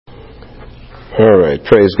All right.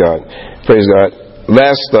 Praise God. Praise God.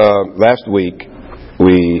 Last week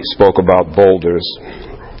we spoke about boulders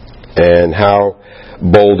and how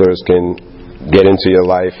boulders can get into your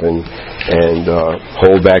life and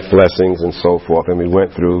hold back blessings and so forth. And we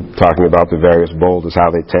went through talking about the various boulders,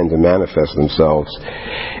 how they tend to manifest themselves.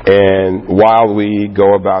 And while we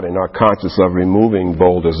go about and are conscious of removing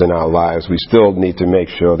boulders in our lives, we still need to make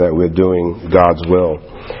sure that we're doing God's will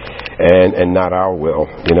and not our will.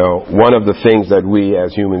 You know, one of the things that we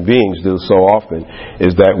as human beings do so often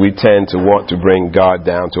is that we tend to want to bring God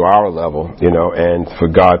down to our level, you know, and for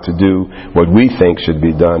God to do what we think should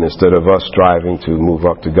be done instead of us striving to move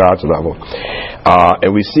up to God's level.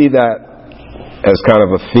 And we see that as kind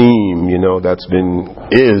of a theme, you know,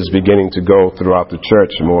 is beginning to go throughout the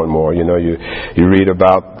church more and more. You know, you read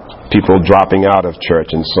about people dropping out of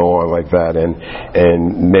church and so on like that, and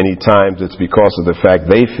many times it's because of the fact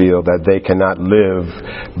they feel that they cannot live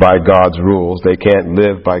by God's rules. They can't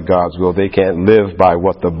live by God's will. They can't live by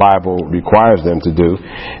what the Bible requires them to do.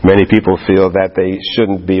 Many people feel that they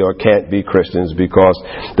shouldn't be or can't be Christians because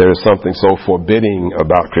there is something so forbidding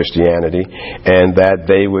about Christianity, and that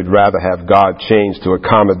they would rather have God change to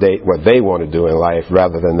accommodate what they want to do in life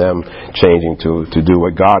rather than them changing to do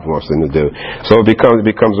what God wants them to do. So it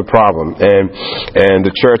becomes a problem. And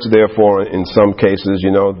the church, therefore, in some cases,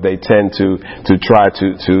 you know, they tend to try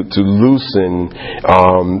to loosen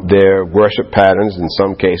their worship patterns. In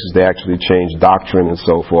some cases, they actually change doctrine and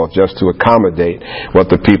so forth just to accommodate what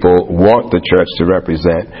the people want the church to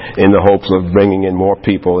represent, in the hopes of bringing in more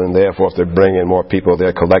people. And therefore, if they're bringing in more people,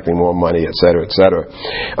 they're collecting more money, et cetera, et cetera.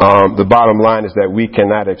 The bottom line is that we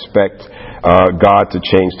cannot expect God to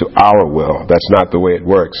change to our will. That's not the way it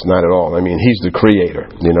works. Not at all. I mean, He's the creator,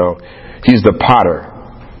 you know. He's the potter.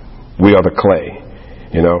 We are the clay,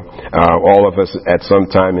 you know. All of us at some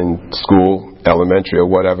time in school, elementary or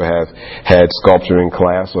whatever, have had sculpturing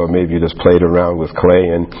class, or maybe you just played around with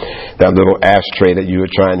clay, and that little ashtray that you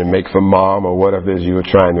were trying to make for mom or whatever it is you were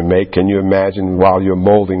trying to make. Can you imagine while you're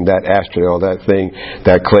molding that ashtray or that thing,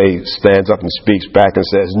 that clay stands up and speaks back and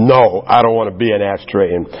says, "No, I don't want to be an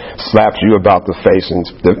ashtray," and slaps you about the face and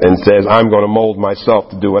says, "I'm going to mold myself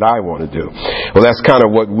to do what I want to do." Well, that's kind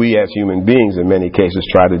of what we as human beings in many cases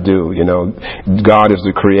try to do. You know, God is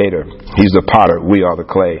the creator. He's the potter. We are the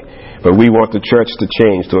clay. But we want the church to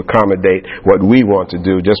change to accommodate what we want to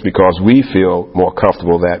do just because we feel more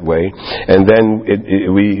comfortable that way. And then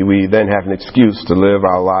we then have an excuse to live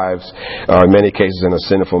our lives, in many cases, in a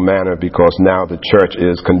sinful manner, because now the church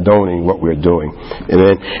is condoning what we're doing.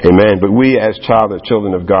 Amen. Amen. But we as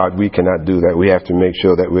children of God, we cannot do that. We have to make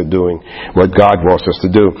sure that we're doing what God wants us to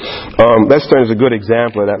do. Let's turn as a good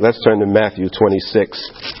example of that. Let's turn to Matthew 26.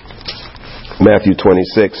 Matthew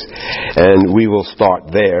 26, and we will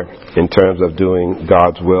start there in terms of doing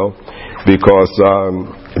God's will, because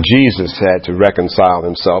Jesus had to reconcile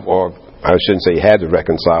himself, or I shouldn't say he had to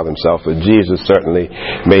reconcile himself, but Jesus certainly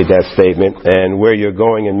made that statement. And where you're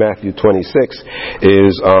going in Matthew 26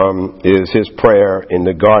 is his prayer in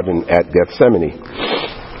the garden at Gethsemane.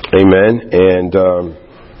 Amen.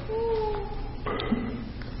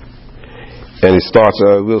 And it starts.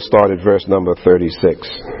 We'll start at verse number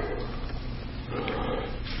 36.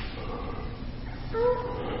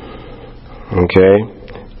 Okay.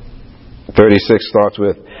 36 starts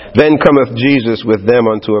with, "Then cometh Jesus with them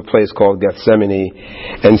unto a place called Gethsemane,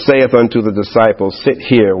 and saith unto the disciples, Sit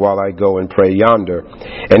here while I go and pray yonder.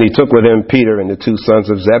 And he took with him Peter and the two sons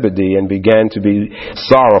of Zebedee, and began to be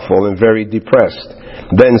sorrowful and very depressed.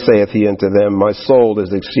 Then saith he unto them, My soul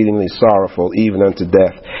is exceedingly sorrowful, even unto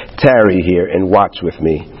death. Tarry here and watch with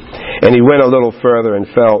me. And he went a little further and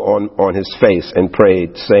fell on his face and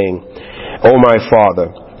prayed, saying, O my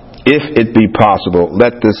Father, if it be possible,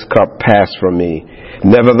 let this cup pass from me.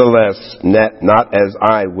 Nevertheless, not as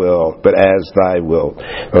I will, but as thy will."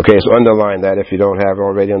 Okay, so underline that if you don't have it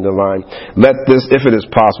already underlined. If it is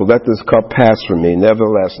possible, let this cup pass from me.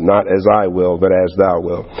 Nevertheless, not as I will, but as thou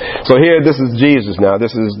wilt. So here, this is Jesus now.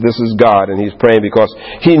 This is God, and he's praying because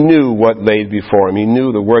he knew what lay before him. He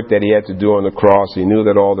knew the work that he had to do on the cross. He knew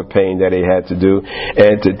that all the pain that he had to do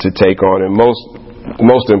and to take on. And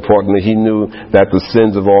most importantly, he knew that the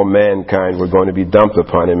sins of all mankind were going to be dumped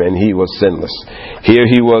upon him, and he was sinless. Here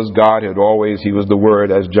he was, God he was the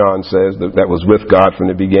Word, as John says, that was with God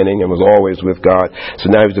from the beginning and was always with God.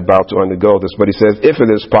 So now he's about to undergo this. But he says, if it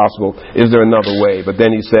is possible, is there another way? But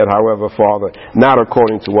then he said, however, Father, not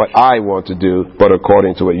according to what I want to do, but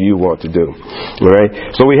according to what you want to do. All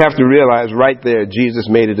right? So we have to realize right there, Jesus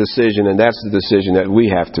made a decision, and that's the decision that we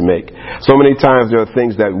have to make. So many times there are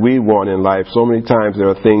things that we want in life. So many times times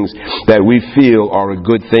there are things that we feel are a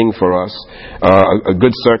good thing for us, a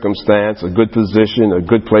good circumstance, a good position, a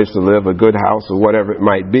good place to live, a good house, or whatever it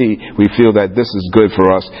might be. We feel that this is good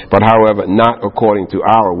for us, but however, not according to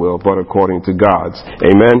our will, but according to God's.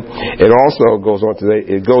 Amen? It also goes on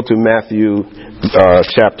today, go to Matthew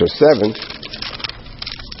chapter 7.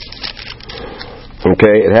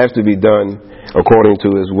 Okay, it has to be done according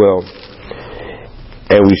to His will.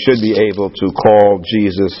 And we should be able to call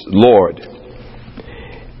Jesus Lord.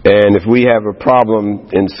 And if we have a problem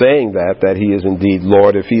in saying that He is indeed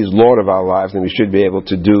Lord, if He's Lord of our lives, then we should be able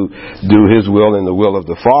to do His will and the will of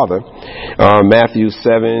the Father. Matthew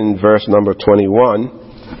 7, verse number 21.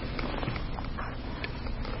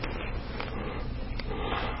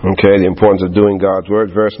 Okay, the importance of doing God's word.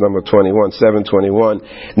 Verse number 21, 7:21.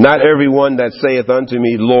 Not everyone that saith unto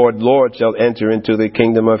me, Lord, Lord, shall enter into the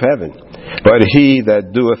kingdom of heaven, but he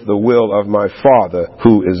that doeth the will of my Father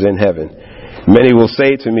who is in heaven. Many will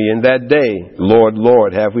say to me in that day, Lord,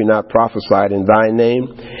 Lord, have we not prophesied in thy name?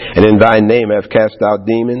 And in thy name have cast out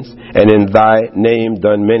demons? And in thy name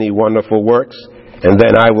done many wonderful works? And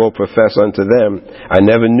then I will profess unto them, I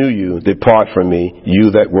never knew you. Depart from me,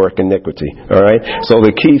 you that work iniquity. All right? So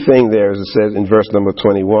the key thing there is it says in verse number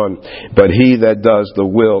 21, but he that does the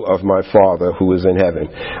will of my Father who is in heaven.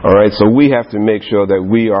 All right? So we have to make sure that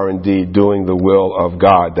we are indeed doing the will of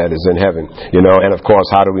God that is in heaven. You know, and of course,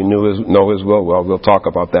 how do we know His will? Well, we'll talk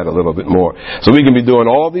about that a little bit more. So we can be doing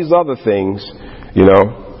all these other things, you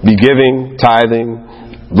know, be giving, tithing,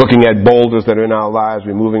 looking at boulders that are in our lives,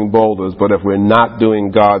 removing boulders, but if we're not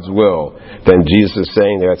doing God's will, then Jesus is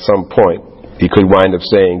saying that at some point, He could wind up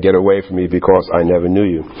saying, get away from me because I never knew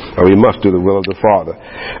you. And we must do the will of the Father.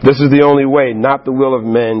 This is the only way, not the will of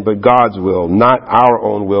men, but God's will. Not our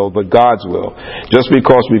own will, but God's will. Just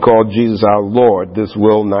because we call Jesus our Lord, this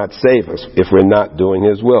will not save us if we're not doing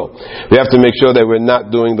His will. We have to make sure that we're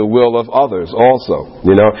not doing the will of others also,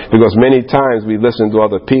 you know, because many times we listen to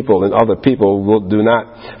other people and other people will do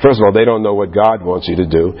not, first of all, they don't know what God wants you to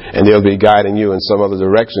do, and they'll be guiding you in some other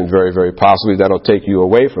direction very, very possibly that'll take you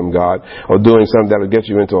away from God, or doing something that will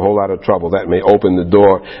get you into a whole lot of trouble. That may open the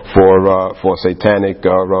door for satanic,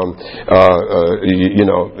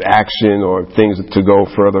 action or things to go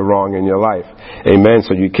further wrong in your life. Amen.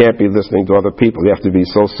 So you can't be listening to other people. You have to be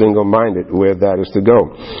so single-minded where that is to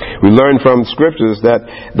go. We learn from scriptures that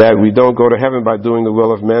we don't go to heaven by doing the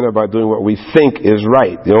will of men or by doing what we think is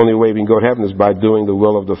right. The only way we can go to heaven is by doing the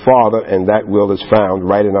will of the Father, and that will is found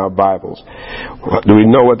right in our Bibles. Do we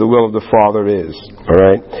know what the will of the Father is? All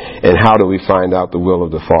right. And how do we find out the will of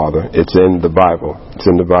the Father? It's in the Bible. It's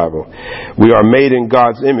in the Bible. We are made in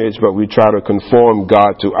God's image, but we try to conform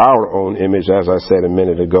God to our own image, as I said a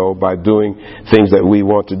minute ago, by doing things that we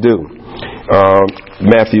want to do.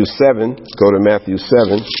 Matthew 7. Go to Matthew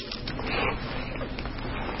 7.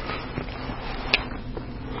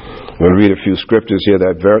 I'm going to read a few scriptures here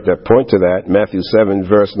that point to that. Matthew 7,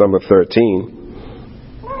 verse number 13.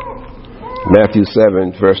 Matthew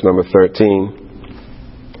 7, verse number 13.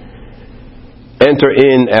 Enter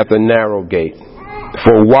in at the narrow gate,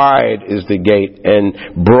 for wide is the gate, and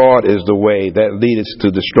broad is the way that leadeth to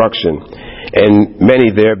destruction, and many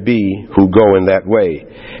there be who go in that way.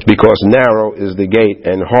 Because narrow is the gate,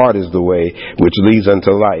 and hard is the way which leads unto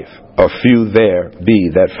life. A few there be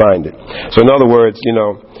that find it. So in other words, you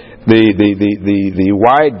know, the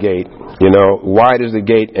wide gate, you know, wide is the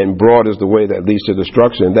gate and broad is the way that leads to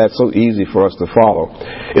destruction. That's so easy for us to follow.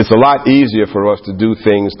 It's a lot easier for us to do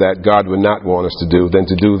things that God would not want us to do than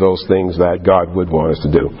to do those things that God would want us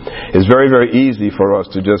to do. It's very, very easy for us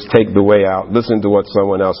to just take the way out, listen to what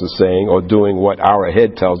someone else is saying or doing what our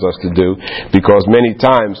head tells us to do, because many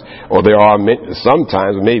times, or there are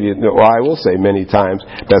sometimes, maybe, or I will say many times,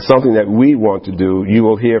 that something that we want to do, you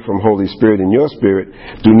will hear from Holy Spirit in your spirit,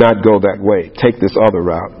 do not go that way. Take this other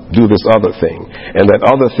route. Do this other thing. And that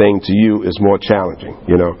other thing to you is more challenging,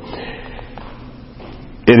 you know.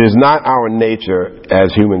 It is not our nature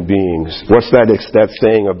as human beings. What's that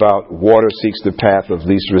saying about water seeks the path of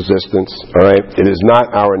least resistance? All right. It is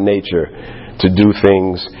not our nature to do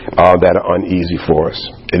things that are uneasy for us.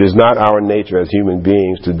 It is not our nature as human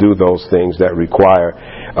beings to do those things that require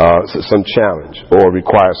some challenge or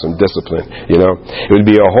require some discipline. You know, it would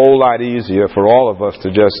be a whole lot easier for all of us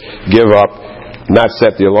to just give up, not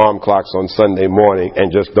set the alarm clocks on Sunday morning,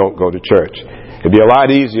 and just don't go to church. It'd be a lot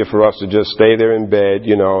easier for us to just stay there in bed,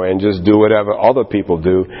 you know, and just do whatever other people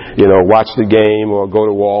do, you know, watch the game or go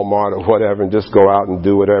to Walmart or whatever and just go out and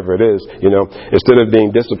do whatever it is, you know, instead of being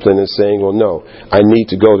disciplined and saying, well, no, I need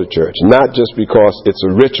to go to church. Not just because it's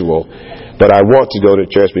a ritual, But I want to go to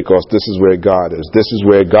church because this is where God is. This is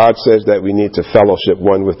where God says that we need to fellowship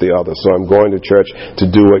one with the other. So I'm going to church to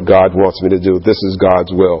do what God wants me to do. This is God's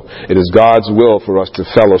will. It is God's will for us to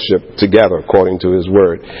fellowship together according to His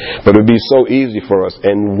Word. But it would be so easy for us.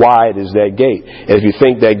 And wide is that gate. And if you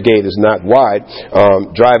think that gate is not wide,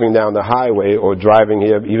 driving down the highway or driving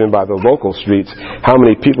here even by the local streets, how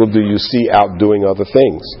many people do you see out doing other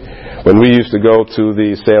things? When we used to go to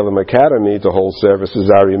the Salem Academy to hold services,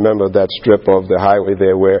 I remember that strip of the highway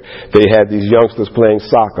there where they had these youngsters playing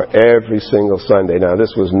soccer every single Sunday. Now,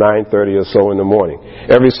 this was 9:30 or so in the morning.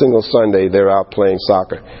 Every single Sunday, they're out playing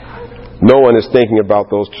soccer. No one is thinking about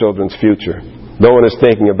those children's future. No one is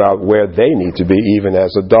thinking about where they need to be even as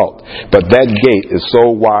adults. But that gate is so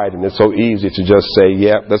wide and it's so easy to just say,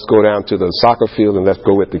 yeah, let's go down to the soccer field and let's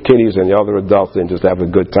go with the kiddies and the other adults and just have a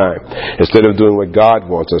good time. Instead of doing what God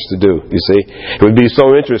wants us to do, you see. It would be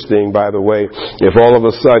so interesting, by the way, if all of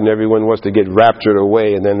a sudden everyone was to get raptured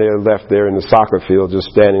away and then they're left there in the soccer field just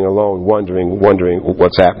standing alone wondering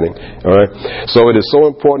what's happening. All right? So it is so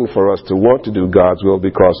important for us to want to do God's will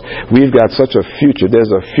because we've got such a future. There's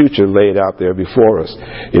a future laid out there before us.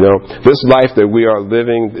 You know, this life that we are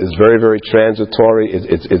living is very, very transitory.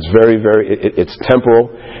 It's very, it's temporal.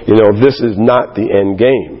 You know, this is not the end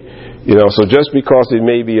game. You know, so just because it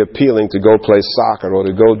may be appealing to go play soccer or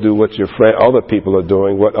to go do what your other people are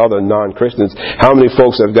doing, what other non-Christians, how many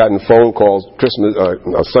folks have gotten phone calls Christmas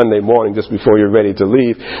Sunday morning just before you're ready to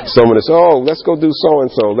leave? Someone is, oh, let's go do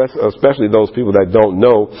so-and-so. Especially those people that don't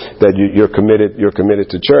know that you're committed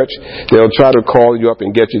to church. They'll try to call you up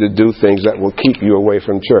and get you to do things that will keep you away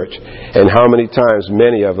from church. And how many times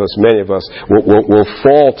many of us will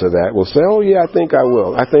fall to that. We'll say, oh yeah, I think I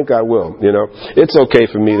will. You know, it's okay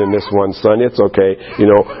for me to miss one Sunday. It's okay. You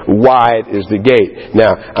know, wide is the gate.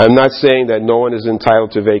 Now, I'm not saying that no one is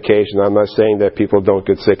entitled to vacation. I'm not saying that people don't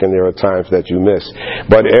get sick and there are times that you miss.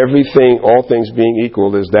 But all things being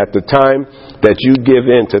equal, is that the time that you give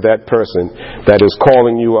in to that person that is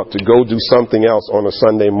calling you up to go do something else on a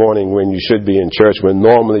Sunday morning when you should be in church, when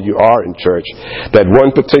normally you are in church, that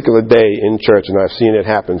one particular day in church, and I've seen it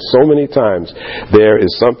happen so many times,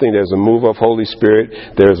 there's a move of Holy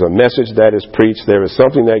Spirit, there's a message that is preached, there is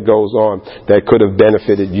something that goes on that could have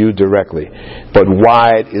benefited you directly. But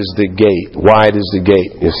wide is the gate. Wide is the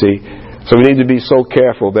gate, you see. So we need to be so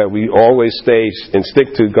careful that we always stay and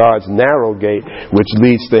stick to God's narrow gate, which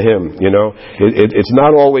leads to Him, you know. It's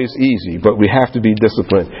not always easy, but we have to be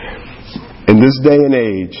disciplined. In this day and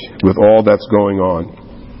age, with all that's going on,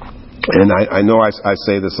 and I know I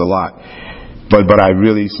say this a lot, but I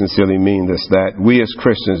really sincerely mean this, that we as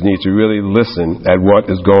Christians need to really listen at what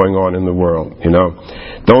is going on in the world, you know.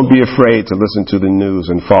 Don't be afraid to listen to the news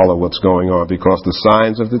and follow what's going on, because the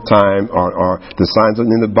signs of the time the signs in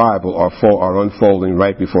the Bible are unfolding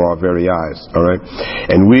right before our very eyes, all right?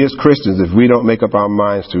 And we as Christians, if we don't make up our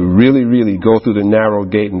minds to really, really go through the narrow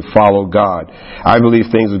gate and follow God, I believe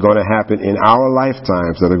things are going to happen in our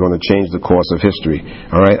lifetimes that are going to change the course of history,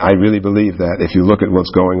 all right? I really believe that if you look at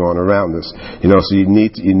what's going on around us. You know, so you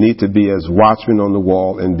need to be as watchmen on the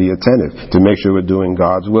wall and be attentive to make sure we're doing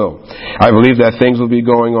God's will. I believe that things will be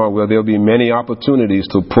going on where there'll be many opportunities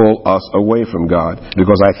to pull us away from God,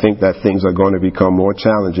 because I think that things are going to become more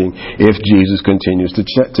challenging if Jesus continues to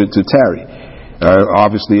tarry.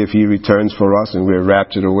 Obviously, if He returns for us and we're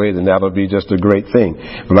raptured away, then that'll be just a great thing.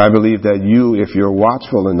 But I believe that if you're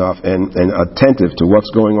watchful enough and attentive to what's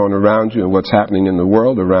going on around you and what's happening in the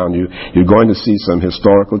world around you, you're going to see some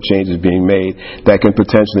historical changes being made that can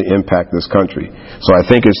potentially impact this country. So I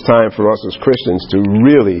think it's time for us as Christians to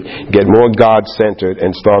really get more God-centered and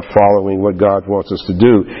start following what God wants us to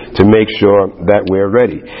do to make sure that we're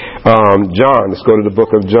ready. John, let's go to the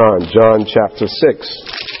book of John. John chapter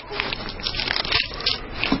 6.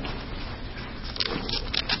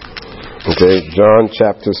 Okay, John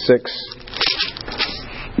chapter 6,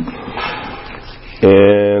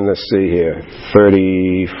 and let's see here,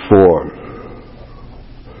 34.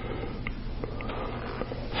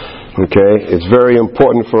 Okay, it's very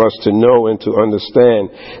important for us to know and to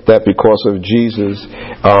understand that because of Jesus,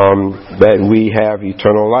 that we have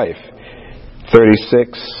eternal life.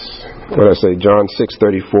 36, what did I say? John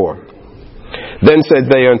 6:34. Then said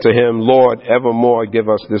they unto Him, Lord, evermore give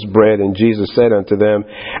us this bread. And Jesus said unto them,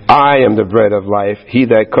 I am the bread of life. He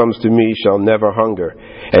that comes to me shall never hunger,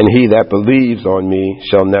 and he that believes on me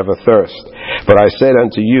shall never thirst. But I said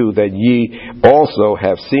unto you that ye also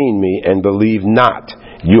have seen me and believe not.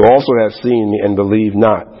 You also have seen me and believe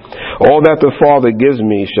not. All that the Father gives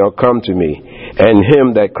me shall come to me, and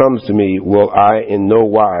him that comes to me will I in no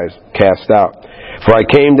wise cast out. For I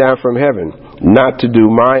came down from heaven, not to do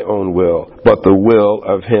my own will, but the will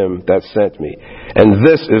of him that sent me. And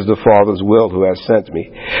this is the Father's will who has sent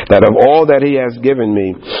me, that of all that he has given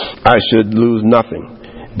me, I should lose nothing,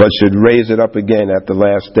 but should raise it up again at the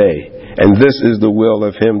last day. And this is the will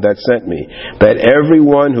of him that sent me, that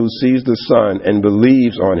everyone who sees the Son and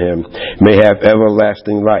believes on him may have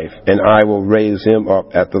everlasting life, and I will raise him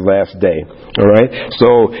up at the last day. All right?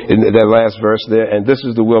 So, in that last verse there, and this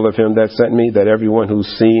is the will of him that sent me, that everyone has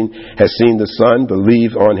seen the Son,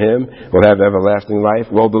 believes on him, will have everlasting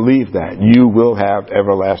life. Well, believe that. You will have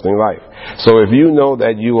everlasting life. So if you know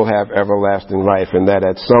that you will have everlasting life, and that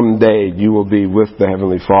at some day you will be with the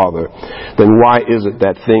Heavenly Father, then why is it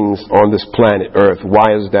that things on this planet Earth,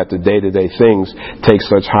 why is it that the day-to-day things take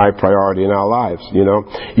such high priority in our lives? You know,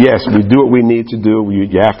 yes, we do what we need to do. You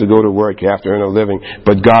have to go to work, you have to earn a living,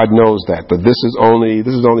 but God knows that. But this is only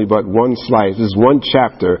but one slice. This is one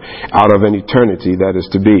chapter out of an eternity that is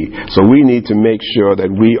to be. So we need to make sure that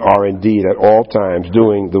we are indeed at all times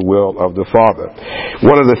doing the will of the Father.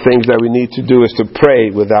 One of the things that we need to do is to pray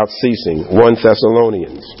without ceasing. 1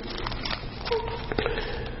 Thessalonians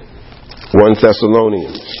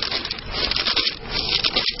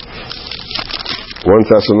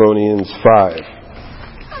 5.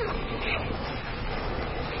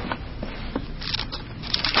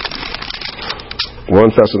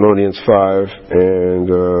 1 Thessalonians 5, and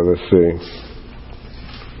let's see.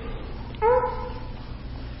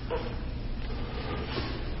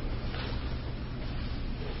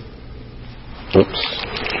 Oops.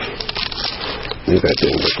 That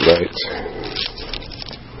didn't look right.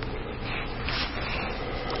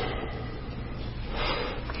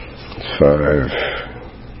 Five,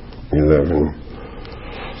 11.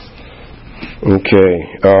 Okay.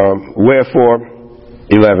 Wherefore,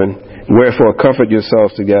 11. Wherefore comfort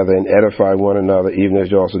yourselves together and edify one another, even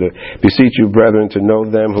as you also do. Beseech you, brethren, to know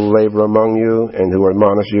them who labor among you and who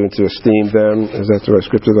admonish you, and to esteem them. Is that the right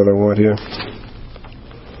scripture that I want here?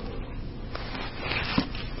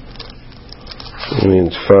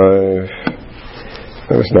 Philippians 5.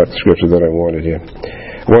 That's not the scripture that I wanted here.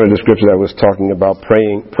 One of the scriptures that was talking about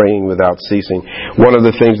praying without ceasing. One of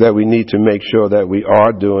the things that we need to make sure that we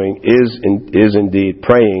are doing is indeed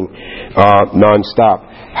praying nonstop.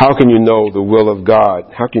 How can you know the will of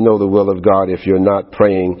God? How can you know the will of God if you're not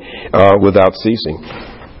praying without ceasing?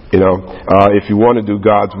 You know, if you want to do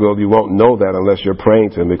God's will, you won't know that unless you're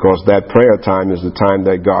praying to Him, because that prayer time is the time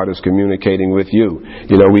that God is communicating with you.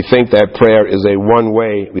 You know, we think that prayer is a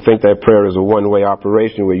one-way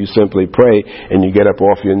operation where you simply pray and you get up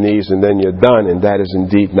off your knees and then you're done, and that is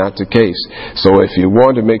indeed not the case. So if you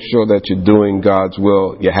want to make sure that you're doing God's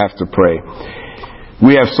will, you have to pray.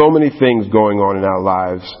 We have so many things going on in our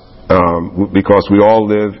lives. Because we all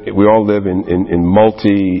live in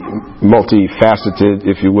multi-faceted,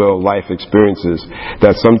 if you will, life experiences,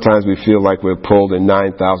 that sometimes we feel like we're pulled in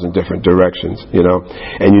 9,000 different directions, you know,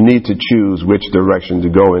 and you need to choose which direction to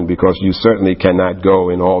go in, because you certainly cannot go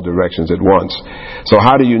in all directions at once. So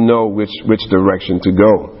how do you know which direction to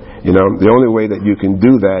go? You know, the only way that you can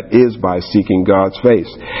do that is by seeking God's face.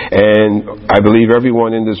 And I believe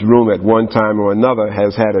everyone in this room at one time or another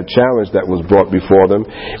has had a challenge that was brought before them,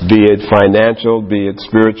 be it financial, be it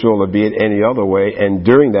spiritual, or be it any other way. And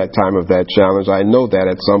during that time of that challenge, I know that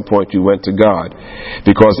at some point you went to God.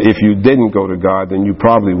 Because if you didn't go to God, then you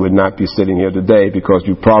probably would not be sitting here today, because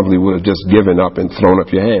you probably would have just given up and thrown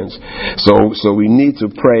up your hands. So we need to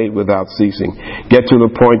pray without ceasing. Get to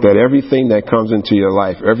the point that everything that comes into your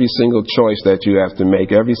life, every single choice that you have to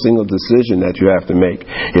make, every single decision that you have to make,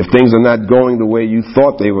 if things are not going the way you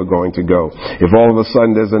thought they were going to go, if all of a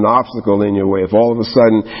sudden there's an obstacle in your way, if all of a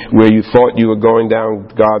sudden where you thought you were going down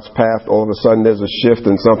God's path, all of a sudden there's a shift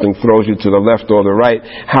and something throws you to the left or the right,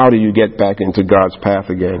 how do you get back into God's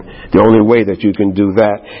path again? The only way that you can do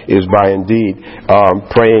that is by indeed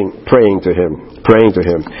praying to Him.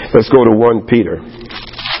 Let's go to 1 Peter.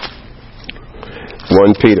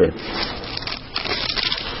 1 Peter.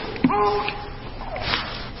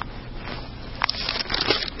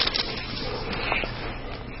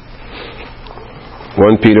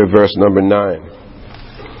 1 Peter verse number 9.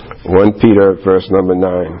 1 Peter verse number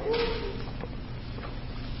 9.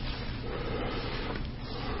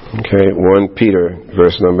 Okay, 1 Peter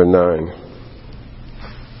verse number 9.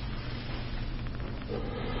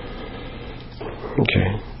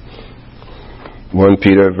 Okay. 1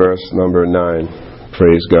 Peter verse number 9.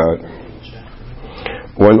 Praise God.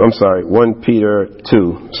 1 Peter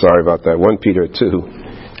 2. Sorry about that. 1 Peter 2.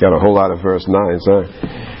 Got a whole lot of verse 9s, huh?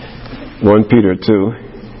 1 Peter 2.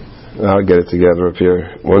 I'll get it together up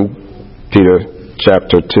here. 1 Peter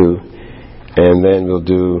chapter 2. And then we'll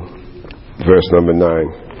do verse number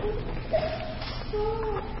 9.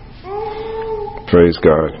 Praise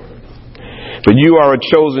God. But you are a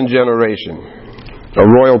chosen generation, a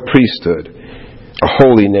royal priesthood, a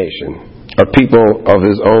holy nation, a people of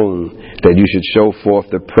his own, that you should show forth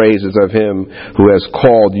the praises of him who has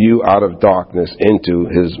called you out of darkness into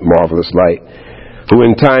his marvelous light, who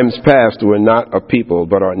in times past were not a people,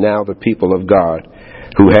 but are now the people of God,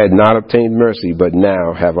 who had not obtained mercy, but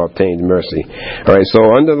now have obtained mercy. All right,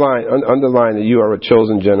 so underline that you are a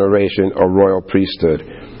chosen generation, a royal priesthood.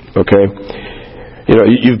 Okay? You know,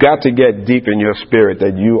 you've got to get deep in your spirit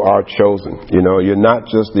that you are chosen. You know, you're not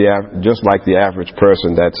just like the average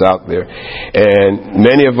person that's out there. And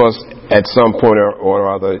many of us, at some point or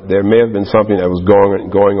other, there may have been something that was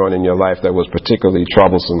going on in your life that was particularly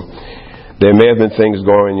troublesome. There may have been things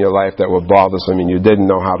going in your life that were bothersome and you didn't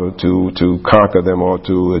know how to conquer them or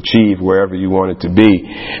to achieve wherever you wanted to be.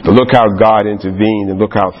 But look how God intervened and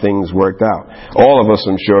look how things worked out. All of us,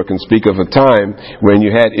 I'm sure, can speak of a time when you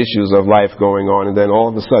had issues of life going on and then all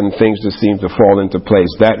of a sudden things just seemed to fall into place.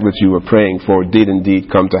 That which you were praying for did indeed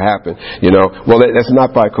come to happen. You know, well, that's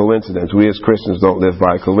not by coincidence. We as Christians don't live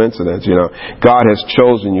by coincidence. You know, God has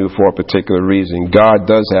chosen you for a particular reason. God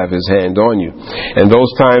does have his hand on you. And those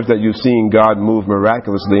times that you've seen God move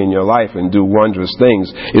miraculously in your life and do wondrous things,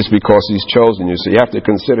 it's because he's chosen you. So you have to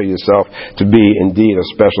consider yourself to be indeed a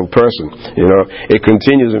special person. You know, it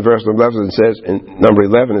continues in verse 11. It says, in number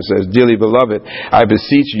 11, it says, "Dearly beloved, I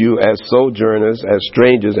beseech you as sojourners, as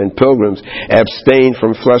strangers and pilgrims, abstain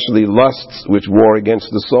from fleshly lusts which war against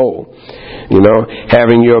the soul. You know,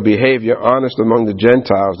 having your behavior honest among the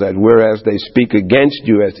Gentiles, that whereas they speak against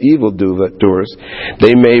you as evildoers,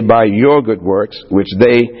 they may by your good works, which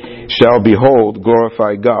they shall behold,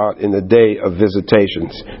 glorify God in the day of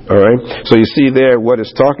visitations." All right. So you see there, what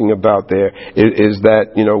it's talking about there is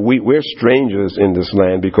that, you know, we're strangers in this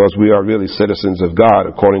land because we are really citizens of God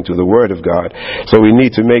according to the Word of God. So we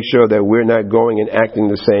need to make sure that we're not going and acting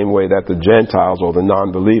the same way that the Gentiles or the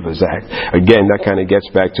non-believers act. Again, that kind of gets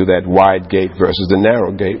back to that wide gate versus the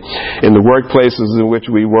narrow gate. In the workplaces in which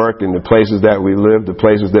we work, in the places that we live, the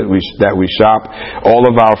places that we shop, all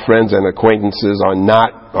of our friends and acquaintances are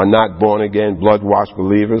not born again, blood-washed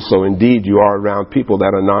believers. So indeed, you are around people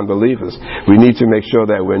that are non-believers. We need to make sure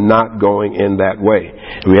that we're not going in that way.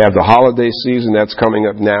 We have the holiday season that's coming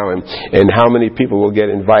up now, and how many people will get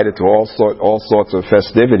invited to all sorts of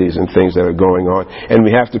festivities and things that are going on, and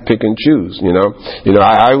we have to pick and choose. You know,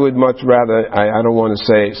 I would much rather, I don't want to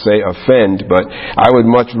say offend, but I would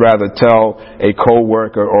much rather tell a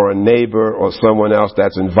coworker or a neighbor or someone else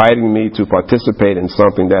that's inviting me to participate in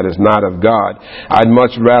something that is not of God, I'd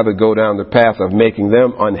much rather go down the path of making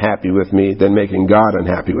them unhappy with me than making God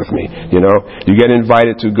unhappy with me. You know, you get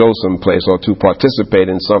invited to go someplace or to participate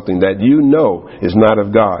in something that you know is not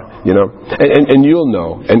of God. You know, and you'll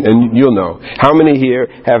know, and you'll know how many here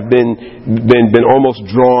have been almost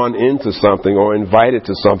drawn into something or invited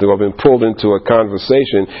to something or been pulled into a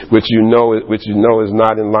conversation which you know is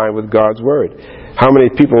not in line with God's Word. How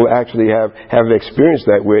many people actually have experienced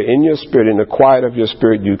that, where in your spirit, in the quiet of your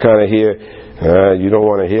spirit, you kind of hear, you don't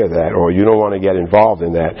want to hear that, or you don't want to get involved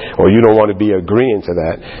in that, or you don't want to be agreeing to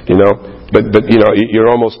that, you know. But you know, you're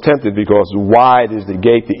almost tempted because wide is the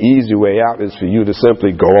gate. The easy way out is for you to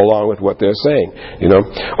simply go along with what they're saying. You know,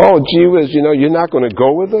 oh, gee whiz, you know, you're not going to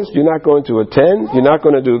go with us? You're not going to attend? You're not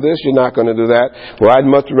going to do this? You're not going to do that? Well, I'd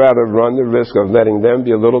much rather run the risk of letting them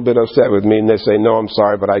be a little bit upset with me and they say, no, I'm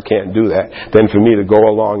sorry, but I can't do that, than for me to go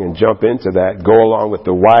along and jump into that, go along with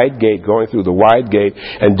the wide gate, going through the wide gate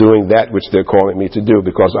and doing that which they're calling me to do,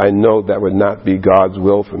 because I know that would not be God's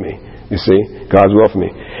will for me. You see, God's will for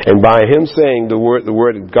me. And by him saying the word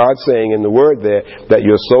God saying in the word there that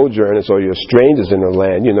you're sojourners or you're strangers in the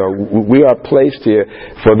land, you know, we are placed here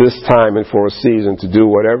for this time and for a season to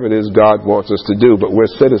do whatever it is God wants us to do. But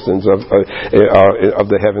we're citizens of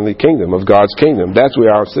the heavenly kingdom, of God's kingdom. That's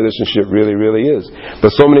where our citizenship really, really is.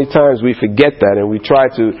 But so many times we forget that and we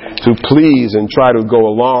try to please and try to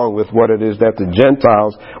go along with what it is that the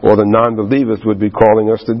Gentiles or the non-believers would be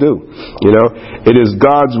calling us to do. You know, it is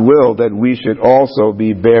God's will that we should also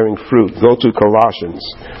be bearing fruit. Go to Colossians.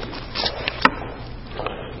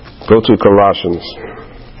 Go to Colossians.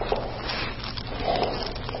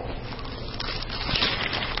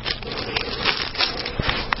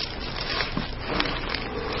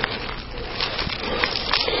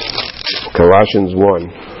 Colossians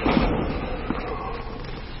 1.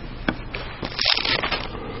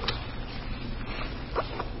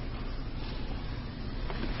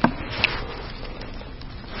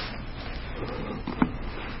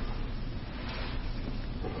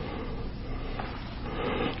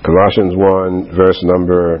 Colossians 1, verse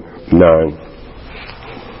number 9.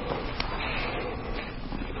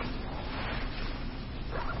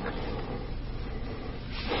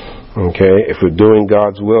 Okay, if we're doing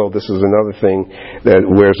God's will, this is another thing that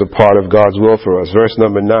wears a part of God's will for us. Verse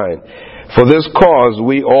number 9. For this cause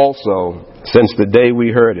we also, since the day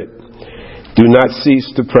we heard it, do not cease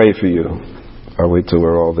to pray for you. I'll wait till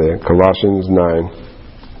we're all there. Colossians 9.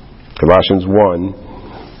 Colossians 1.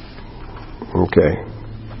 Okay.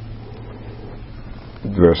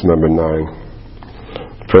 Verse number 9.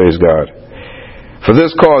 Praise God. For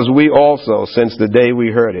this cause we also, since the day we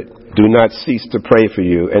heard it, do not cease to pray for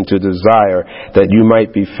you and to desire that you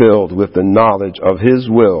might be filled with the knowledge of His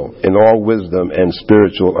will in all wisdom and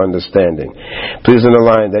spiritual understanding. Please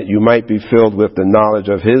underline that you might be filled with the knowledge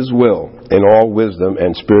of His will in all wisdom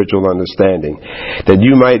and spiritual understanding, that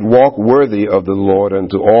you might walk worthy of the Lord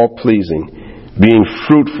unto all pleasing, being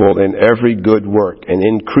fruitful in every good work and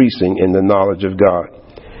increasing in the knowledge of God,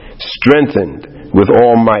 strengthened with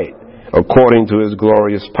all might, according to His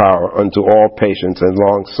glorious power, unto all patience and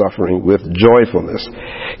long-suffering with joyfulness,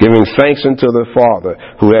 giving thanks unto the Father,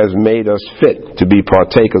 who has made us fit to be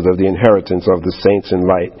partakers of the inheritance of the saints in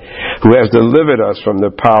light, who has delivered us from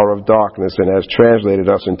the power of darkness and has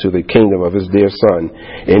translated us into the kingdom of His dear Son,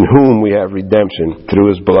 in whom we have redemption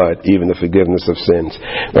through His blood, even the forgiveness of sins.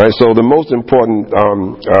 All right, so the most important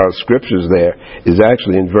scriptures there is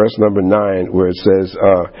actually in verse number 9, where it says,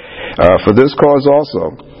 for this cause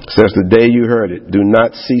also, since the day you heard it, do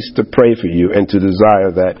not cease to pray for you and to desire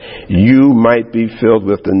that you might be filled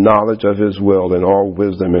with the knowledge of His will and all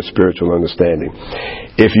wisdom and spiritual understanding.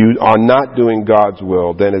 If you are not doing God's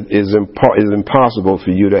will, then it is impossible for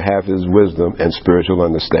you to have His wisdom and spiritual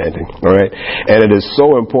understanding. All right? And it is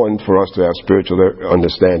so important for us to have spiritual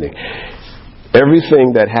understanding.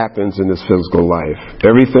 Everything that happens in this physical life,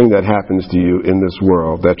 everything that happens to you in this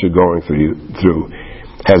world that you're going through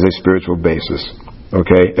has a spiritual basis.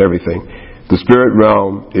 Okay, everything. The spirit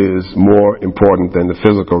realm is more important than the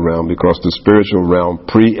physical realm because the spiritual realm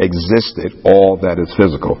pre-existed all that is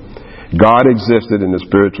physical. God existed in the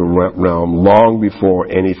spiritual realm long before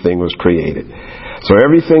anything was created. So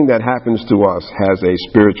everything that happens to us has a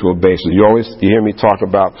spiritual basis. You hear me talk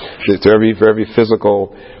about for every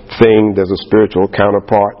physical thing, there's a spiritual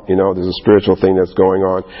counterpart. You know, there's a spiritual thing that's going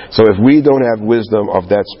on. So if we don't have wisdom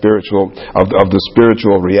of that spiritual, of the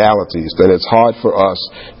spiritual realities, then it's hard for us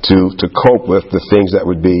to cope with the things that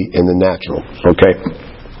would be in the natural. Okay.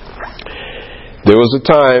 There was a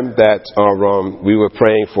time that we were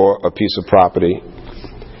praying for a piece of property,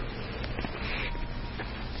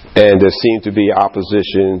 and there seemed to be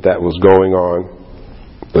opposition that was going on.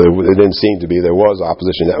 It didn't seem to be. There was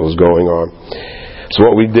opposition that was going on. So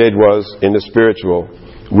what we did was, in the spiritual,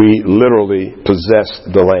 we literally possessed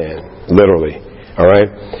the land. Literally. All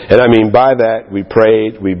right? And I mean, by that, we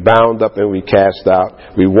prayed, we bound up, and we cast out.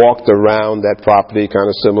 We walked around that property,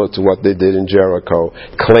 kind of similar to what they did in Jericho,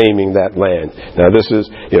 claiming that land. Now, this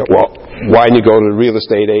is, why didn't you go to the real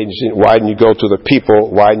estate agency? Why didn't you go to the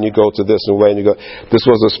people? Why didn't you go to this and why didn't you go? This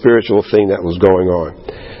was a spiritual thing that was going on.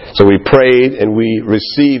 So we prayed and we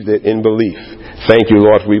received it in belief. Thank you,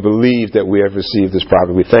 Lord, we believe that we have received this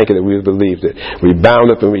property. We thank you that we have believed it. We bound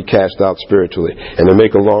up and we cast out spiritually. And to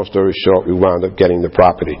make a long story short, we wound up getting the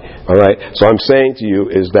property. All right? So I'm saying to you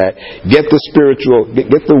is that get the spiritual,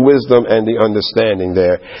 get the wisdom and the understanding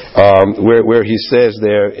there. Where he says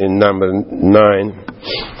there in number 9,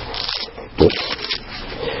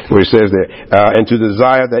 where he says there, and to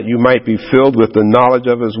desire that you might be filled with the knowledge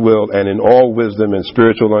of His will and in all wisdom and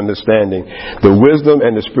spiritual understanding. The wisdom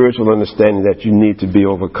and the spiritual understanding that you need to be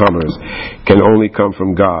overcomers can only come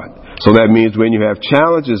from God. So that means when you have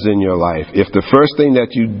challenges in your life, if the first thing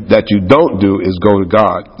that you don't do is go to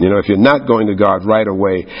God, if you're not going to God right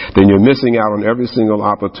away, then you're missing out on every single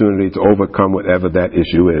opportunity to overcome whatever that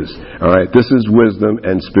issue is. All right? This is wisdom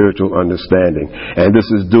and spiritual understanding. And this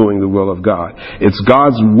is doing the will of God. It's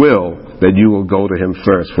God's will that you will go to Him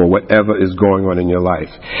first for whatever is going on in your life.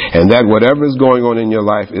 And that whatever is going on in your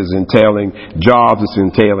life is entailing jobs, it's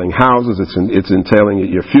entailing houses, it's entailing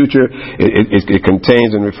your future. It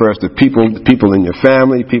contains and refers to people in your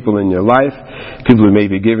family, people in your life, people who may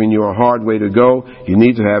be giving you a hard way to go. You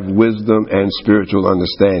need to have wisdom and spiritual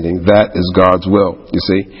understanding. That is God's will, you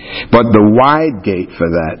see. But the wide gate for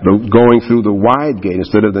that, going through the wide gate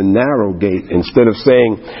instead of the narrow gate, instead of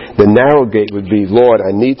saying the narrow gate would be, Lord,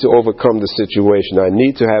 I need to overcome the situation. I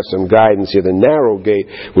need to have some guidance here. The narrow gate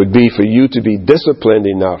would be for you to be disciplined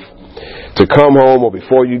enough To come home or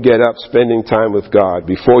before you get up, spending time with God.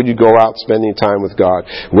 Before you go out, spending time with God.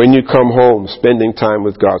 When you come home, spending time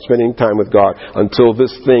with God. Spending time with God until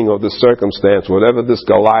this thing or this circumstance, whatever this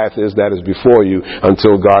Goliath is that is before you,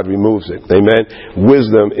 until God removes it. Amen?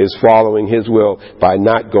 Wisdom is following His will by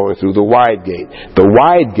not going through the wide gate. The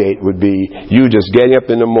wide gate would be you just getting up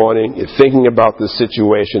in the morning, you're thinking about this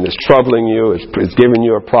situation, it's troubling you, it's giving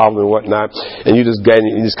you a problem and whatnot, and you just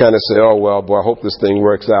kind of say, oh, well, boy, I hope this thing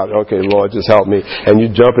works out. Okay, Lord, just help me. And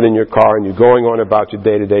you're jumping in your car and you're going on about your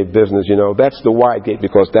day-to-day business. That's the wide gate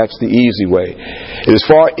because that's the easy way. It is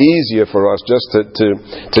far easier for us just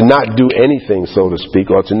to not do anything, so to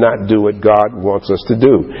speak, or to not do what God wants us to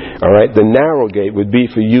do. All right? The narrow gate would be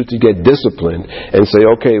for you to get disciplined and say,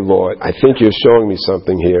 okay, Lord, I think you're showing me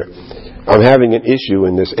something here. I'm having an issue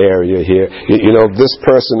in this area here. This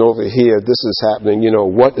person over here, this is happening.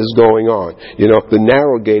 What is going on? The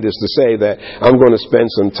narrow gate is to say that I'm going to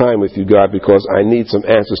spend some time with you, God, because I need some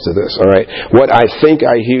answers to this, all right? What I think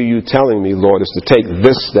I hear you telling me, Lord, is to take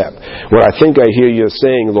this step. What I think I hear you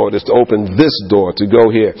saying, Lord, is to open this door, to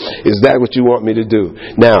go here. Is that what you want me to do?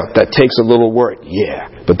 Now, that takes a little work. Yeah,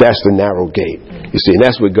 but that's the narrow gate. You see, and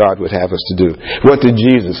that's what God would have us to do. What did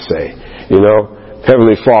Jesus say?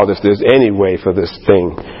 Heavenly Father, if there's any way for this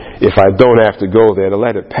thing, if I don't have to go there, to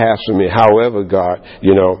let it pass from me. However, God,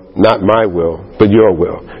 not my will, but your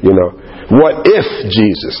will. What if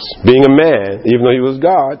Jesus, being a man, even though he was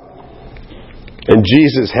God, and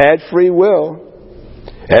Jesus had free will,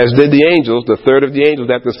 as did the angels, the third of the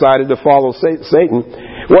angels that decided to follow Satan,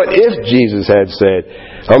 what if Jesus had said,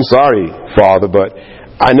 I'm sorry, Father, but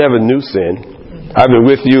I never knew sin. I've been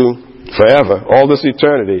with you forever, all this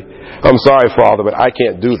eternity. I'm sorry, Father, but I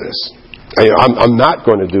can't do this. I'm not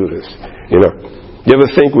going to do this. You ever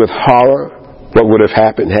think with horror what would have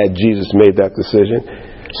happened had Jesus made that decision?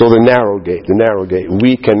 So the narrow gate.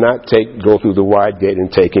 We cannot go through the wide gate and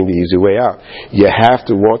taking the easy way out. You have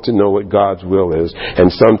to want to know what God's will is. And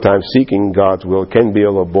sometimes seeking God's will can be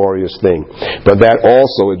a laborious thing. But that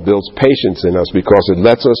also, it builds patience in us because it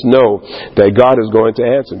lets us know that God is going to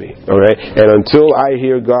answer me. All right? And until I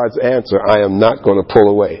hear God's answer, I am not going to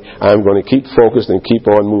pull away. I am going to keep focused and keep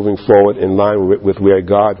on moving forward in line with where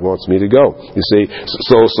God wants me to go. You see?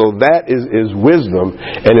 So that is wisdom,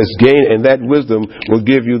 and it's gain, and that wisdom will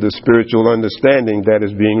give you the spiritual understanding that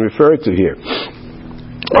is being referred to here.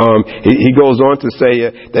 He goes on to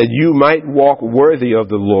say that you might walk worthy of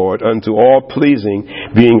the Lord unto all pleasing,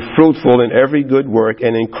 being fruitful in every good work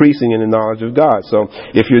and increasing in the knowledge of God. So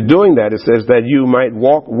if you're doing that, it says that you might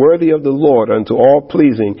walk worthy of the Lord unto all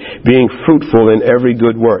pleasing, being fruitful in every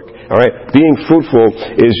good work. All right, being fruitful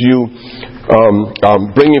is you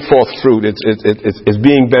bringing forth fruit. It's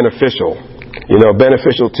being beneficial.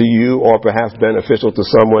 Beneficial to you or perhaps beneficial to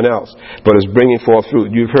someone else, but it's bringing forth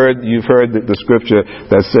fruit. You've heard the scripture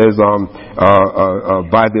that says,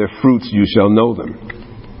 by their fruits you shall know them.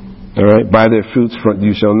 All right, by their fruits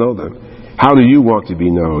you shall know them. How do you want to be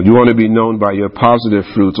known? You want to be known by your positive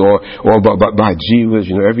fruits or by gee whiz,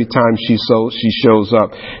 every time she shows up,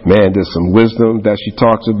 man, there's some wisdom that she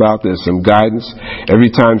talks about, there's some guidance. Every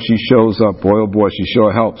time she shows up, boy, oh boy, she sure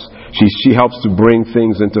helps. She helps to bring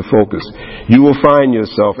things into focus. You will find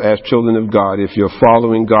yourself as children of God if you're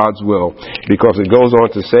following God's will, because it goes on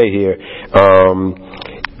to say here,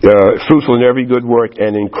 fruitful in every good work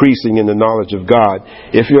and increasing in the knowledge of God.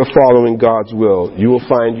 If you're following God's will, you will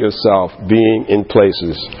find yourself being in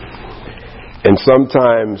places. And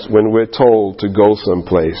sometimes when we're told to go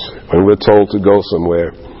someplace, when we're told to go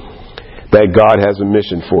somewhere, that God has a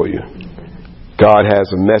mission for you. God has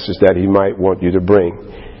a message that He might want you to bring.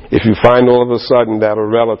 If you find all of a sudden that a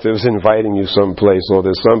relative is inviting you someplace, or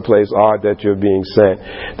there's someplace odd that you're being sent,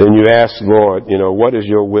 then you ask, Lord, what is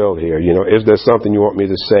your will here? Is there something you want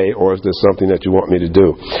me to say, or is there something that you want me to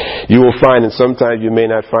do? You will find, and sometimes you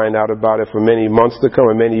may not find out about it for many months to come,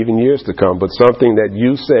 or many even years to come, but something that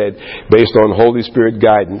you said based on Holy Spirit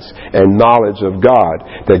guidance and knowledge of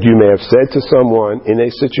God that you may have said to someone in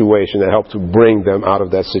a situation that helped to bring them out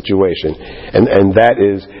of that situation. And that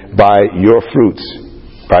is by your fruits.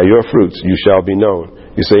 By your fruits you shall be known.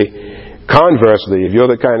 You see, conversely, if you're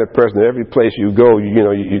the kind of person that every place you go,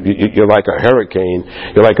 you're like a hurricane,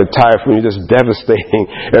 you're like a typhoon, you're just devastating.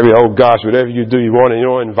 Whatever you do, you don't want to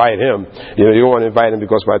invite him. You don't want to invite him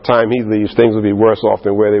because by the time he leaves, things will be worse off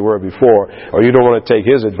than where they were before. Or you don't want to take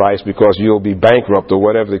his advice because you'll be bankrupt or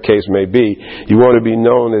whatever the case may be. You want to be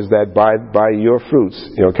known as that by your fruits,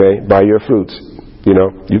 okay? By your fruits.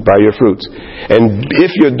 By your fruits. And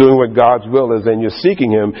if you're doing what God's will is and you're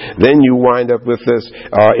seeking Him, then you wind up with this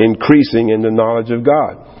increasing in the knowledge of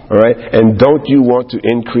God. All right? And don't you want to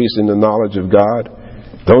increase in the knowledge of God?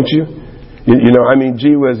 Don't you?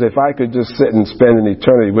 Gee whiz, if I could just sit and spend an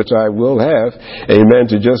eternity, which I will have, amen,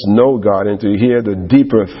 to just know God and to hear the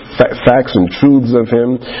deeper facts and truths of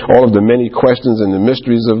Him, all of the many questions and the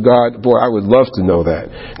mysteries of God, boy, I would love to know that.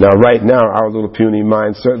 Now, right now, our little puny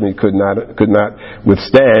mind certainly could not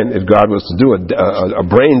withstand if God was to do a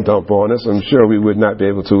brain dump on us. I'm sure we would not be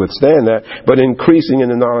able to withstand that. But increasing in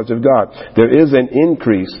the knowledge of God. There is an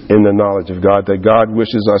increase in the knowledge of God that God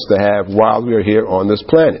wishes us to have while we are here on this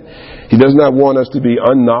planet. He does not want us to be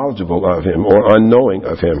unknowledgeable of Him or unknowing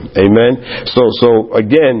of Him. Amen? So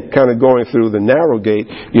again, kind of going through the narrow gate,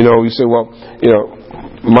 you say, well,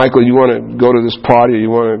 Michael, you want to go to this party, or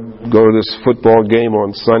you want to go to this football game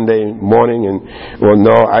on Sunday morning?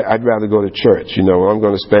 No, I'd rather go to church. I'm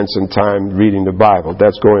going to spend some time reading the Bible.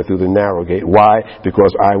 That's going through the narrow gate. Why?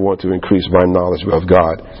 Because I want to increase my knowledge of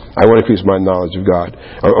God. I want to increase my knowledge of God.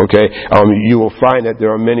 Okay? You will find that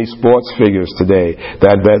there are many sports figures today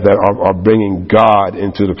that are bringing God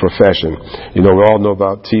into the profession. We all know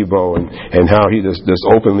about Tebow and how he just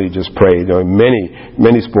openly just prayed.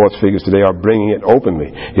 Many sports figures today are bringing it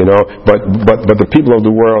openly. But the people of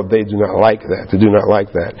the world, they do not like that. They do not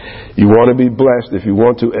like that. You want to be blessed. If you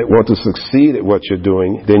want to succeed at what you're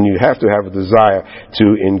doing, then you have to have a desire to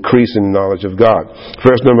increase in the knowledge of God.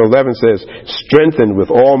 Verse number 11 says, "Strengthened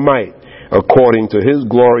with all might, according to His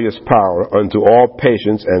glorious power, unto all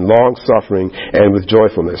patience and long suffering, and with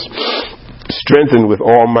joyfulness." Strengthened with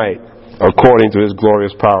all might, according to His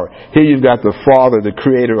glorious power. Here you've got the Father, the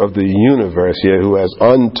Creator of the universe here, who has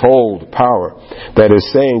untold power, that is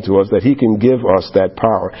saying to us that He can give us that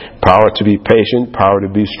power. Power to be patient, power to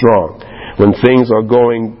be strong. When things are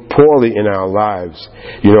going poorly in our lives,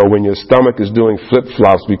 when your stomach is doing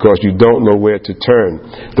flip-flops because you don't know where to turn,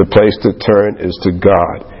 the place to turn is to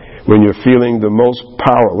God. When you're feeling the most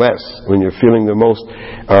powerless, when you're feeling the most,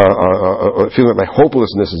 feeling like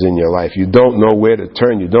hopelessness is in your life, you don't know where to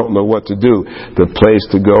turn, you don't know what to do, the place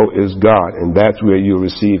to go is God, and that's where you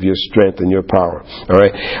receive your strength and your power. All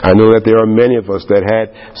right? I know that there are many of us that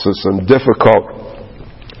had some difficult,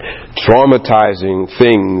 traumatizing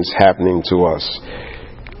things happening to us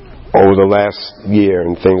over the last year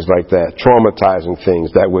and things like that. Traumatizing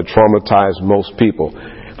things that would traumatize most people.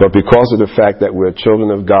 But because of the fact that we're children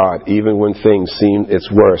of God, even when things seem its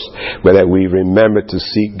worst, but that we remember to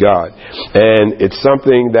seek God. And it's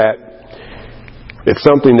something that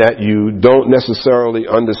you don't necessarily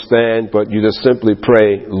understand, but you just simply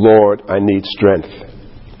pray, Lord, I need strength.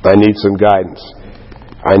 I need some guidance.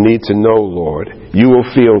 I need to know, Lord. You will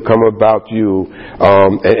feel come about you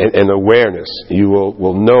an awareness. You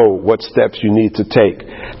will know what steps you need to take.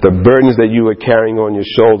 The burdens that you are carrying on your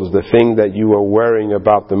shoulders, the thing that you are worrying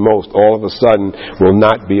about the most, all of a sudden will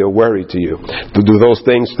not be a worry to you. Do those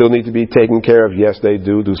things still need to be taken care of? Yes, they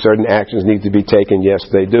do. Do certain actions need to be taken? Yes,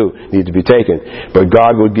 they do need to be taken. But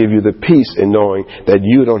God will give you the peace in knowing that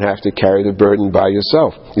you don't have to carry the burden by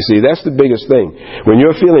yourself. You see, that's the biggest thing. When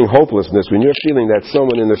you're feeling hopelessness, when you're feeling that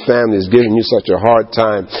someone in the family is giving you such a hard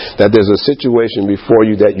time, that there's a situation before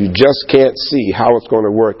you that you just can't see how it's going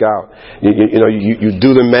to work out. You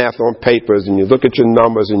do the math on papers and you look at your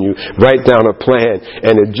numbers and you write down a plan,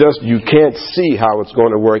 and you can't see how it's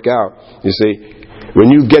going to work out. You see,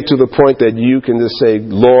 when you get to the point that you can just say,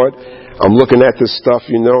 Lord, I'm looking at this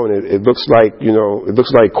stuff, and it looks like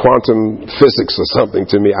quantum physics or something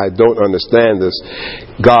to me. I don't understand this.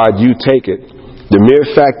 God, you take it. The mere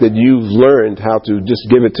fact that you've learned how to just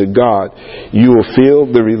give it to God, you will feel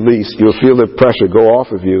the release, you'll feel the pressure go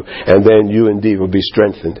off of you, and then you indeed will be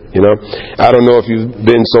strengthened. I don't know if you've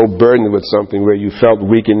been so burdened with something where you felt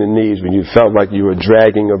weak in the knees, when you felt like you were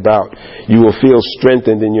dragging about. You will feel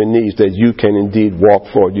strengthened in your knees that you can indeed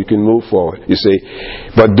walk forward, you can move forward, you see.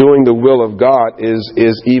 But doing the will of God is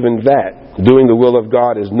even that. Doing the will of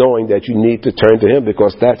God is knowing that you need to turn to Him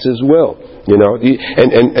because that's His will. And I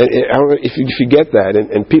don't know if you get that,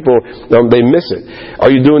 and people, they miss it. Are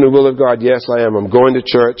you doing the will of God? Yes, I am. I'm going to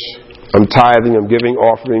church. I'm tithing. I'm giving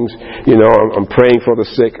offerings. I'm praying for the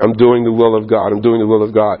sick. I'm doing the will of God. I'm doing the will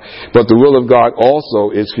of God. But the will of God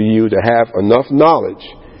also is for you to have enough knowledge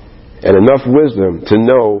and enough wisdom to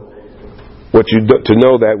know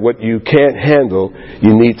that what you can't handle,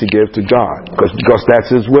 you need to give to God, because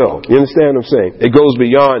that's His will. You understand what I'm saying? It goes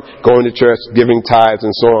beyond going to church, giving tithes,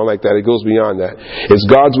 and so on like that. It goes beyond that. It's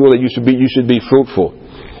God's will that you should be fruitful.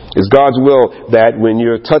 It's God's will that when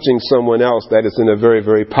you're touching someone else, that it's in a very,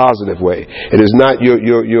 very positive way. It is not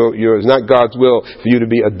it's not God's will for you to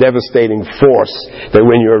be a devastating force, that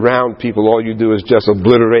when you're around people, all you do is just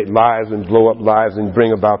obliterate lives and blow up lives and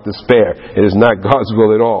bring about despair. It is not God's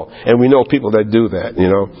will at all. And we know people that do that,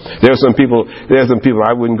 you know. There are some people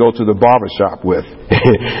I wouldn't go to the barber shop with,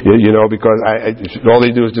 you know, because all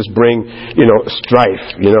they do is just bring, you know,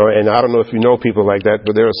 strife, you know. And I don't know if you know people like that,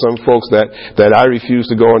 but there are some folks that I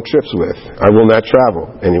refuse to go on trips with. I will not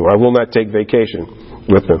travel anywhere. I will not take vacation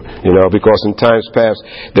with them, you know, because in times past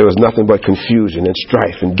there was nothing but confusion and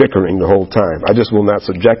strife and bickering the whole time. I just will not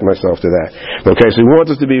subject myself to that. Okay, so He wants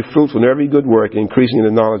us to be fruitful in every good work, increasing in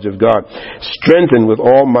the knowledge of God, strengthened with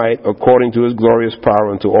all might according to His glorious power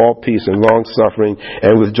unto all peace and long suffering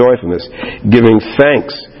and with joyfulness, giving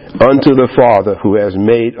thanks unto the Father who has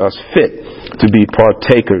made us fit to be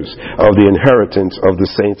partakers of the inheritance of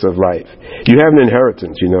the saints of light. You have an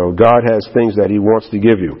inheritance, you know. God has things that He wants to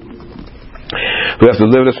give you. Who hath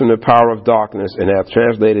delivered us from the power of darkness and hath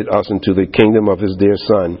translated us into the kingdom of His dear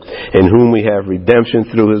Son, in whom we have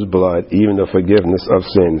redemption through His blood, even the forgiveness of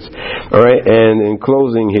sins. All right, and in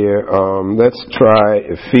closing here, let's try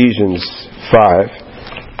Ephesians 5.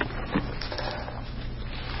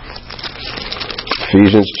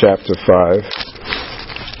 Ephesians chapter 5.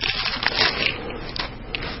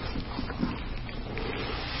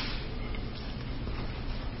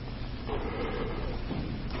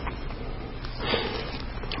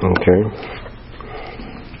 Okay.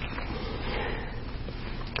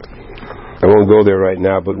 I won't go there right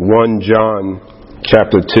now, but 1 John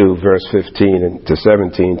chapter 2, verse 15 and to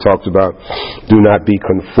 17 talks about, do not be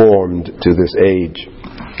conformed to this age.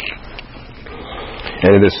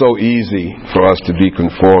 And it is so easy for us to be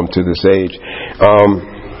conformed to this age.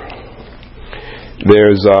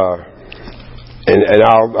 And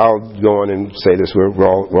I'll go on and say this. We're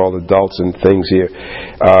all adults and things here.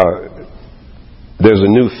 There's a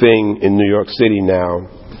new thing in New York City now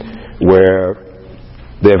where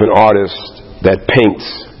they have an artist that paints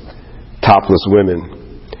topless women.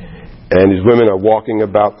 And these women are walking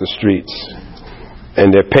about the streets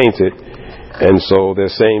and they're painted. And so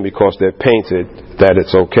they're saying because they're painted that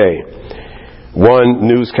it's okay. One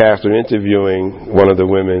newscaster interviewing one of the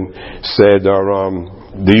women said,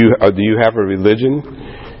 do you have a religion?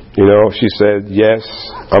 You know, she said, yes,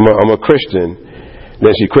 I'm a Christian.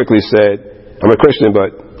 Then she quickly said, I'm a Christian,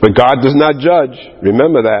 but God does not judge.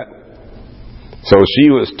 Remember that. So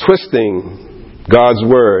she was twisting God's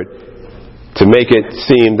word to make it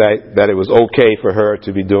seem that it was okay for her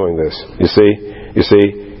to be doing this. You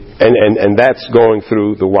see? And that's going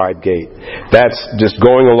through the wide gate. That's just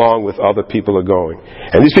going along with other people are going.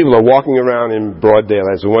 And these people are walking around in broad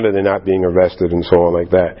daylight. So wonder they're not being arrested and so on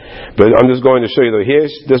like that. But I'm just going to show you that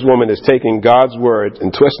here's this woman is taking God's word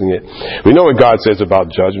and twisting it. We know what God says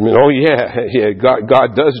about judgment. Oh yeah,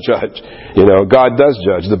 God does judge. You know, God does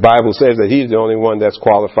judge. The Bible says that He's the only one that's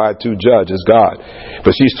qualified to judge is God.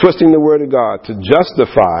 But she's twisting the word of God to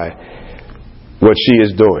justify what she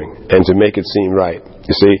is doing and to make it seem right.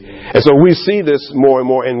 You see? And so we see this more and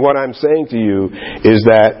more. And what I'm saying to you is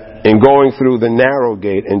that in going through the narrow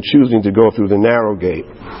gate and choosing to go through the narrow gate,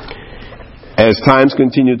 as times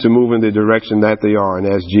continue to move in the direction that they are, and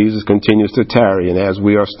as Jesus continues to tarry, and as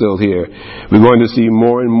we are still here, we're going to see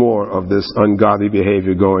more and more of this ungodly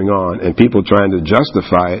behavior going on, and people trying to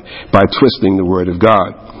justify it by twisting the Word of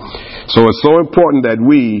God. So it's so important that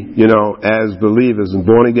we, you know, as believers and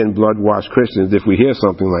born-again, blood-washed Christians, if we hear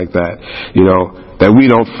something like that, you know, that we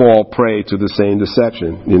don't fall prey to the same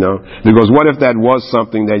deception, you know. Because what if that was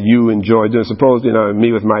something that you enjoyed doing? Suppose, you know,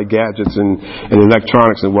 me with my gadgets and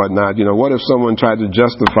electronics and whatnot, you know, what if someone tried to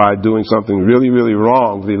justify doing something really, really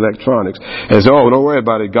wrong with the electronics and say, oh, don't worry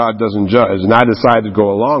about it, God doesn't judge. And I decide to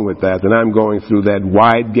go along with that, then I'm going through that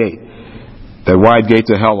wide gate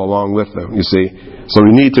to hell along with them, you see. So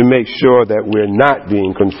we need to make sure that we're not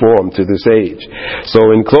being conformed to this age.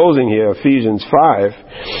 So in closing here, Ephesians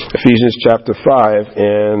chapter 5,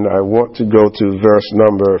 and I want to go to verse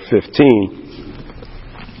number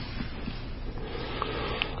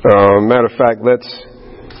 15. Matter of fact, let's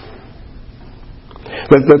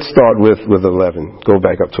start with 11. Go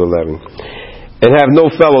back up to 11. And have no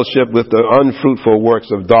fellowship with the unfruitful works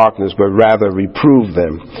of darkness, but rather reprove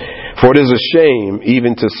them. For it is a shame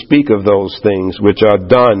even to speak of those things which are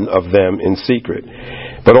done of them in secret.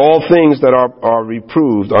 But all things that are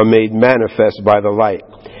reproved are made manifest by the light.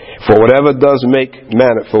 For whatever doth make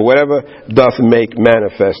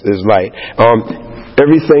manifest is light.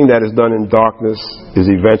 Everything that is done in darkness is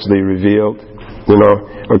eventually revealed. You know,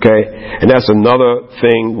 okay? And that's another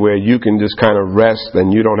thing where you can just kind of rest and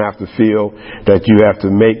you don't have to feel that you have to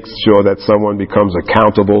make sure that someone becomes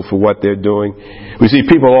accountable for what they're doing. We see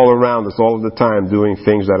people all around us all of the time doing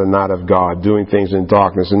things that are not of God, doing things in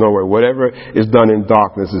darkness. And nowhere, whatever is done in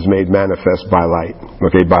darkness is made manifest by light,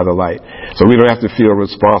 okay, by the light. So we don't have to feel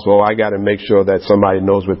responsible. Oh, I got to make sure that somebody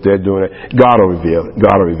knows what they're doing. God will reveal it.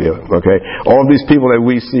 God will reveal it, okay? All these people that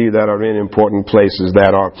we see that are in important places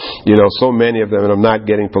that are, you know, so many of them, and I'm not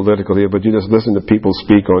getting political here, but you just listen to people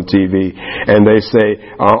speak on TV and they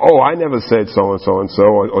say, oh, I never said so and so and so,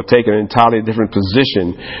 or take an entirely different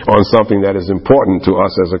position on something that is important to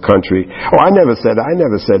us as a country. Oh, I never said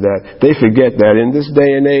that. They forget that in this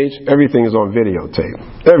day and age, everything is on videotape.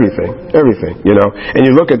 Everything, you know. And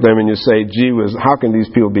you look at them and you say, gee whiz, how can these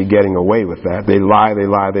people be getting away with that? They lie.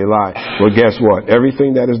 Well, guess what?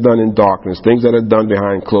 Everything that is done in darkness, things that are done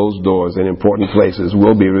behind closed doors in important places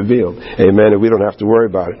will be revealed. Amen. And we don't have to worry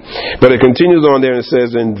about it. But it continues on there and it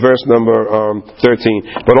says in verse number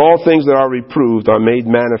 13, but all things that are reproved are made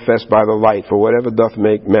manifest by the light, for whatever doth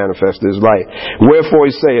make manifest is light. Wherefore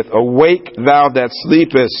he saith, awake thou that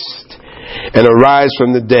sleepest, and arise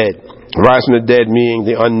from the dead. Arise from the dead, meaning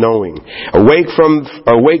the unknowing. Awake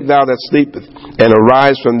thou that sleepest, and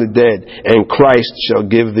arise from the dead, and Christ shall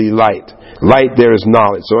give thee light. Light there is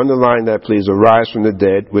knowledge. So underline that, please. Arise from the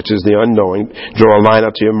dead, which is the unknowing. Draw a line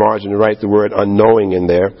up to your margin and write the word unknowing in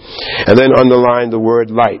there. And then underline the word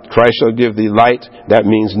light. Christ shall give thee light. That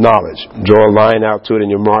means knowledge. Draw a line out to it in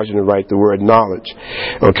your margin and write the word knowledge.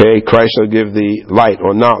 Okay? Christ shall give thee light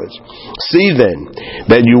or knowledge. See then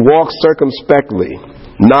that you walk circumspectly,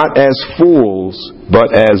 not as fools, but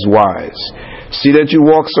as wise. See that you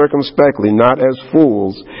walk circumspectly, not as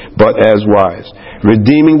fools, but as wise,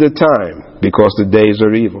 redeeming the time, because the days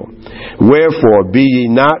are evil. Wherefore, be ye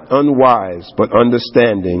not unwise, but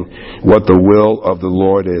understanding what the will of the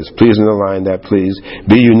Lord is. Please underline that, please.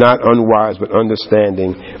 Be you not unwise, but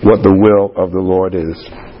understanding what the will of the Lord is.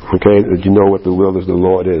 Okay? That you know what the will of the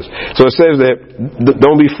Lord is. So it says that,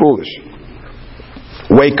 don't be foolish.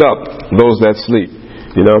 Wake up, those that sleep.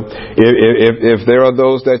 You know, if there are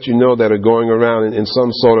those that you know that are going around in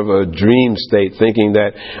some sort of a dream state thinking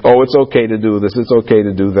that, oh, it's okay to do this, it's okay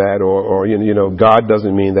to do that, or you know, God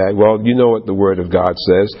doesn't mean that. Well, you know what the Word of God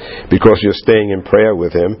says because you're staying in prayer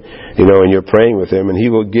with Him, you know, and you're praying with Him, and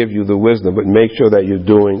He will give you the wisdom. But make sure that you're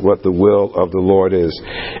doing what the will of the Lord is.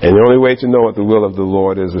 And the only way to know what the will of the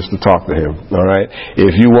Lord is to talk to Him, all right?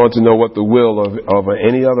 If you want to know what the will of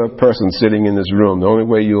any other person sitting in this room, the only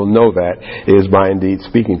way you'll know that is by indeed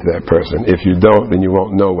speaking to that person. If you don't, then you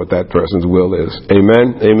won't know what that person's will is.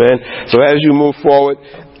 Amen? Amen? So as you move forward,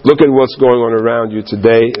 look at what's going on around you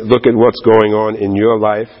today. Look at what's going on in your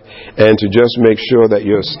life. And to just make sure that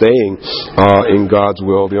you're staying in God's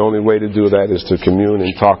will. The only way to do that is to commune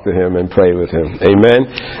and talk to Him and pray with Him. Amen?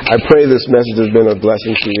 I pray this message has been a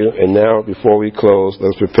blessing to you. And now, before we close,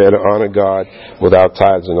 let's prepare to honor God with our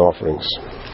tithes and offerings.